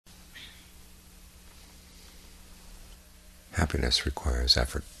Happiness requires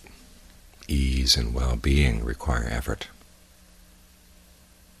effort. Ease and well-being require effort.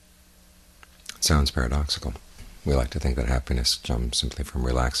 It sounds paradoxical. We like to think that happiness comes simply from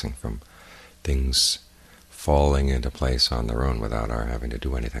relaxing, from things falling into place on their own without our having to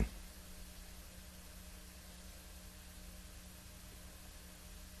do anything.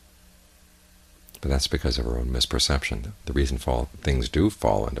 But that's because of our own misperception. The reason things do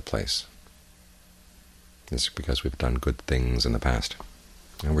fall into place is because we've done good things in the past,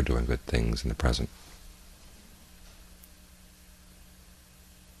 and we're doing good things in the present.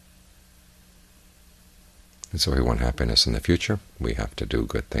 And so if we want happiness in the future, we have to do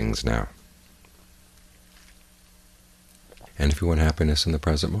good things now. And if you want happiness in the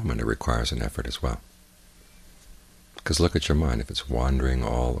present moment, it requires an effort as well. Because look at your mind. If it's wandering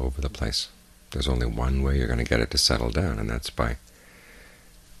all over the place, there's only one way you're going to get it to settle down, and that's by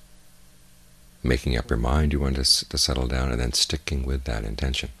making up your mind you want to settle down and then sticking with that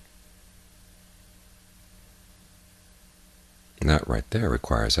intention. And that right there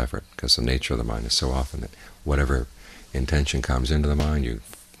requires effort, because the nature of the mind is so often that whatever intention comes into the mind, you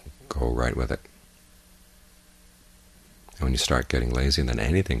go right with it. And when you start getting lazy, then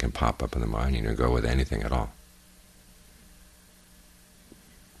anything can pop up in the mind, and you go with anything at all.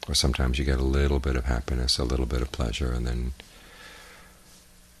 Or sometimes you get a little bit of happiness, a little bit of pleasure, and then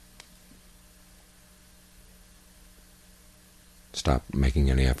stop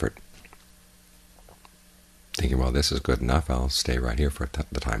making any effort, thinking, well, this is good enough, I'll stay right here for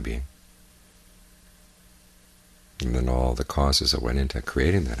the time being. And then all the causes that went into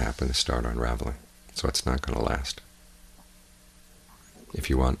creating that happiness start unraveling, so it's not going to last. If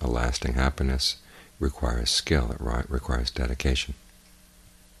you want a lasting happiness, it requires skill, it requires dedication.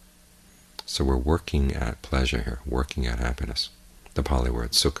 So we're working at pleasure here, working at happiness. The Pali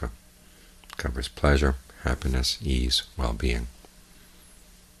word sukha covers pleasure, happiness, ease, well-being.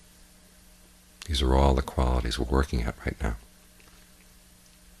 These are all the qualities we're working at right now.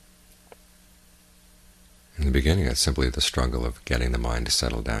 In the beginning, it's simply the struggle of getting the mind to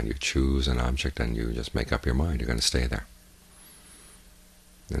settle down. You choose an object and you just make up your mind you're going to stay there.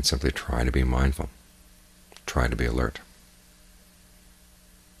 And simply try to be mindful, try to be alert.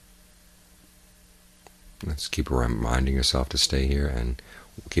 Let's keep reminding yourself to stay here and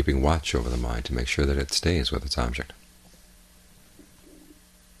keeping watch over the mind to make sure that it stays with its object.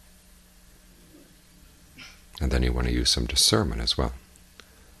 And then you want to use some discernment as well.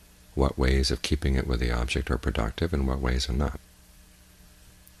 What ways of keeping it with the object are productive and what ways are not.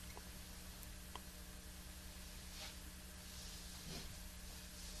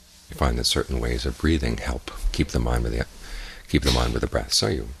 You find that certain ways of breathing help keep the mind with the breath. So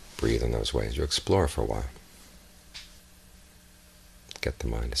you breathe in those ways. You explore for a while. Get the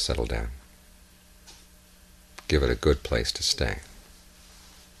mind to settle down. Give it a good place to stay.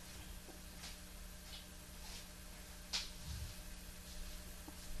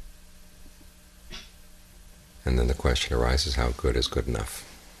 And then the question arises, how good is good enough?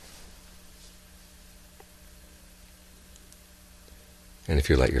 And if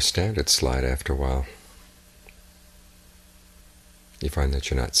you let your standards slide after a while, you find that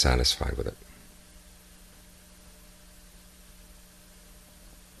you're not satisfied with it.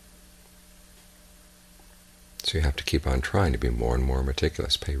 So you have to keep on trying to be more and more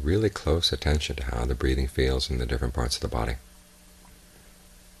meticulous. Pay really close attention to how the breathing feels in the different parts of the body.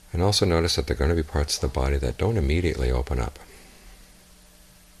 And also notice that there are going to be parts of the body that don't immediately open up.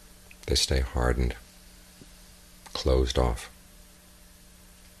 They stay hardened, closed off.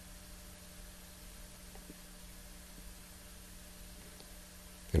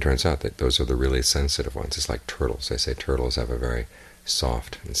 It turns out that those are the really sensitive ones. It's like turtles. They say turtles have a very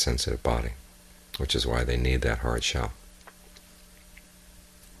soft and sensitive body, which is why they need that hard shell.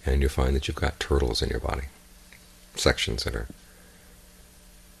 And you find that you've got turtles in your body, sections that are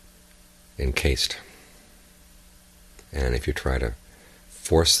encased. And if you try to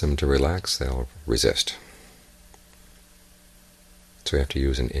force them to relax, they'll resist. So you have to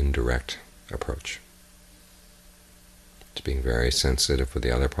use an indirect approach. It's being very sensitive for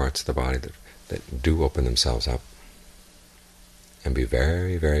the other parts of the body that do open themselves up, and be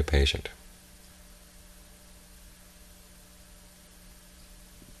very, very patient.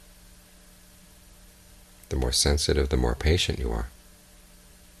 The more sensitive, the more patient you are.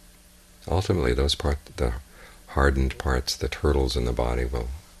 Ultimately, those parts, the hardened parts, the turtles in the body, will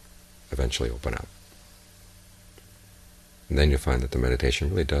eventually open up. And then you'll find that the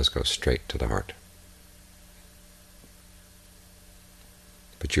meditation really does go straight to the heart.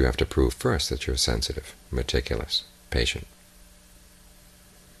 But you have to prove first that you're sensitive, meticulous, patient.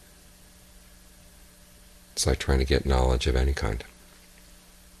 It's like trying to get knowledge of any kind.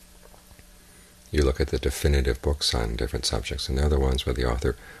 You look at the definitive books on different subjects, and they're the ones where the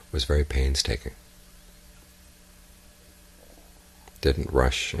author was very painstaking, didn't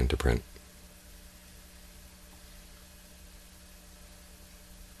rush into print.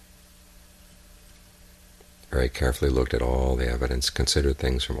 Very carefully looked at all the evidence, considered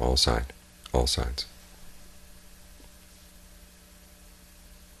things from all sides.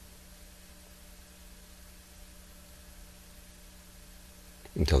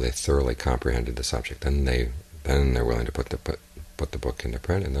 Until they thoroughly comprehended the subject. Then they're willing to put the book into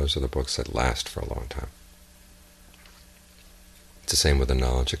print, and those are the books that last for a long time. It's the same with the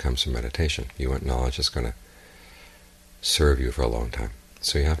knowledge that comes from meditation. You want knowledge that's going to serve you for a long time.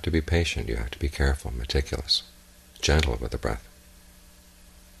 So you have to be patient, you have to be careful, meticulous, gentle with the breath.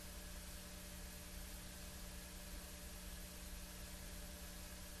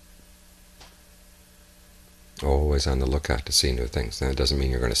 Always on the lookout to see new things. Now, it doesn't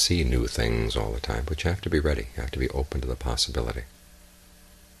mean you're going to see new things all the time, but you have to be ready. You have to be open to the possibility.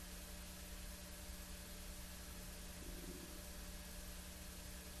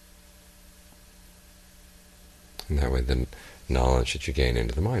 And that way the knowledge that you gain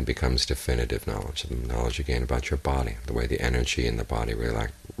into the mind becomes definitive knowledge, the knowledge you gain about your body, the way the energy in the body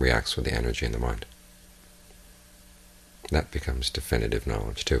reacts with the energy in the mind. That becomes definitive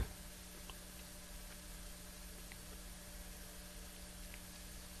knowledge too.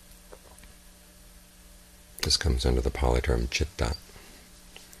 This comes under the Pali term citta,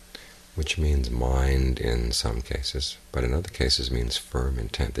 which means mind in some cases, but in other cases means firm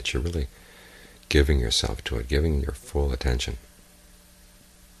intent, that you're really giving yourself to it, giving your full attention.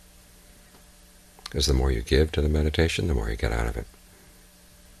 Because the more you give to the meditation, the more you get out of it.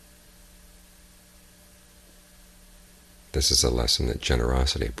 This is a lesson that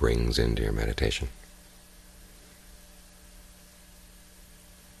generosity brings into your meditation.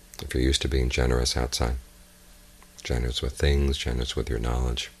 If you're used to being generous outside, generous with things, generous with your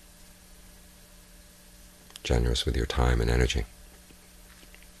knowledge, generous with your time and energy,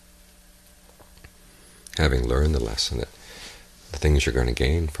 having learned the lesson that the things you're going to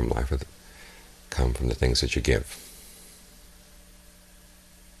gain from life come from the things that you give,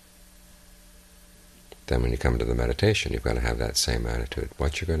 then when you come to the meditation, you've got to have that same attitude.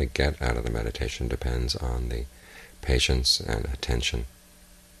 What you're going to get out of the meditation depends on the patience and attention,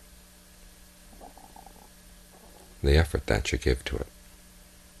 the effort that you give to it.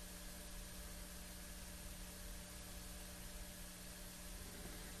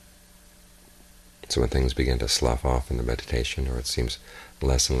 So when things begin to slough off in the meditation, or it seems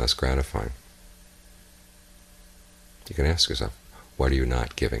less and less gratifying, you can ask yourself, what are you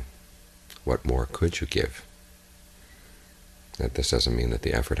not giving? What more could you give? That this doesn't mean that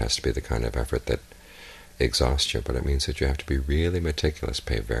the effort has to be the kind of effort that exhausts you, but it means that you have to be really meticulous,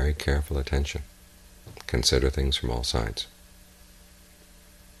 pay very careful attention, consider things from all sides.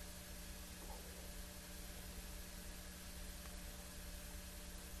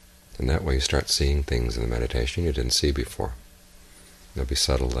 And that way you start seeing things in the meditation you didn't see before. There'll be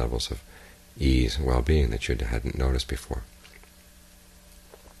subtle levels of ease and well-being that you hadn't noticed before.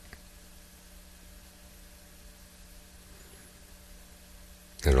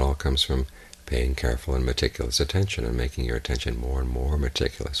 And it all comes from paying careful and meticulous attention and making your attention more and more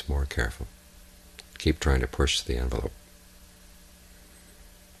meticulous, more careful. Keep trying to push the envelope.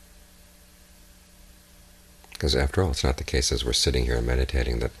 Because after all, it's not the case as we're sitting here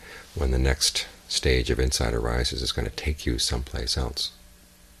meditating that when the next stage of insight arises, it's going to take you someplace else.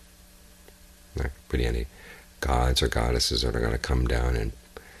 Not really any gods or goddesses that are going to come down and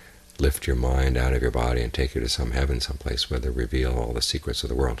lift your mind out of your body and take you to some heaven someplace where they reveal all the secrets of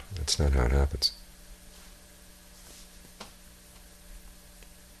the world. That's not how it happens.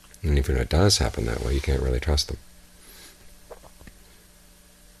 And even if it does happen that way, you can't really trust them.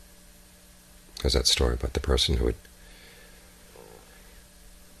 There's that story about the person who had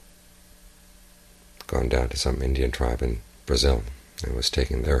gone down to some Indian tribe in Brazil and was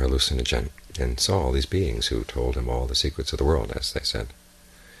taking their hallucinogen and saw all these beings who told him all the secrets of the world, as they said.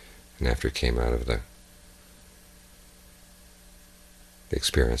 And after he came out of the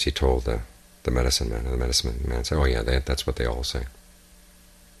experience, he told the medicine man, and the medicine man said, "Oh yeah, that's what they all say.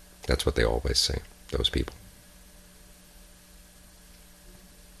 That's what they always say, those people."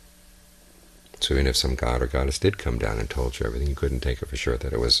 So even if some god or goddess did come down and told you everything, you couldn't take it for sure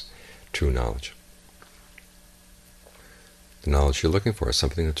that it was true knowledge. The knowledge you're looking for is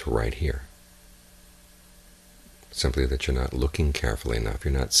something that's right here. Simply that you're not looking carefully enough,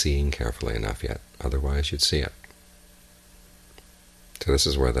 you're not seeing carefully enough yet. Otherwise you'd see it. So this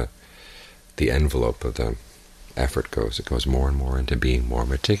is where the envelope of the effort goes, it goes more and more into being more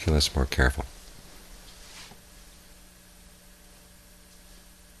meticulous, more careful,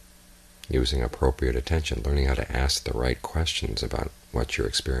 using appropriate attention, learning how to ask the right questions about what you're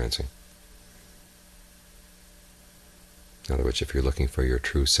experiencing. In other words, if you're looking for your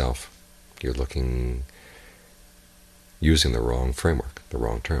true self, you're using the wrong framework, the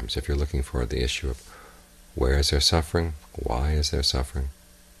wrong terms. If you're looking for the issue of where is there suffering, why is there suffering,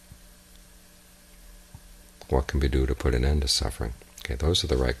 what can we do to put an end to suffering, okay, those are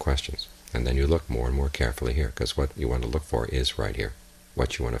the right questions. And then you look more and more carefully here, because what you want to look for is right here.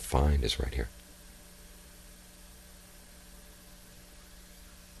 What you want to find is right here.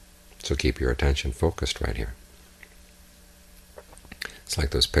 So keep your attention focused right here. It's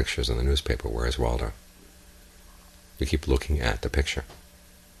like those pictures in the newspaper, where is Waldo? You keep looking at the picture.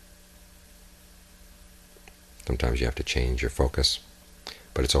 Sometimes you have to change your focus,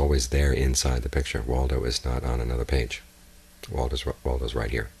 but it's always there inside the picture. Waldo is not on another page. Waldo's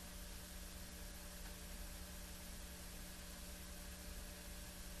right here.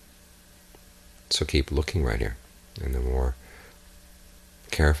 So keep looking right here. And the more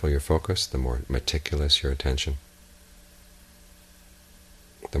careful your focus, the more meticulous your attention,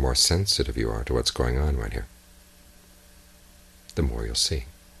 the more sensitive you are to what's going on right here, the more you'll see.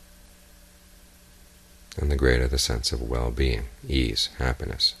 And the greater the sense of well-being, ease,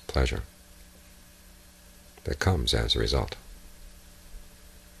 happiness, pleasure that comes as a result.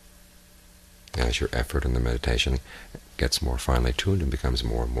 As your effort in the meditation gets more finely tuned and becomes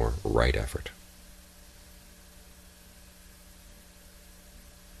more and more right effort.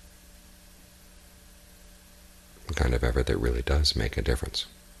 The kind of effort that really does make a difference.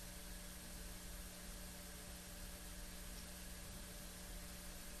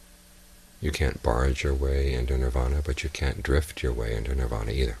 You can't barge your way into nirvana, but you can't drift your way into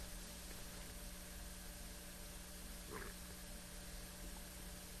nirvana either.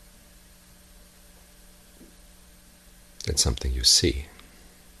 It's something you see.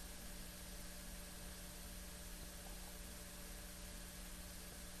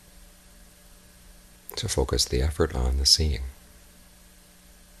 So focus the effort on the seeing.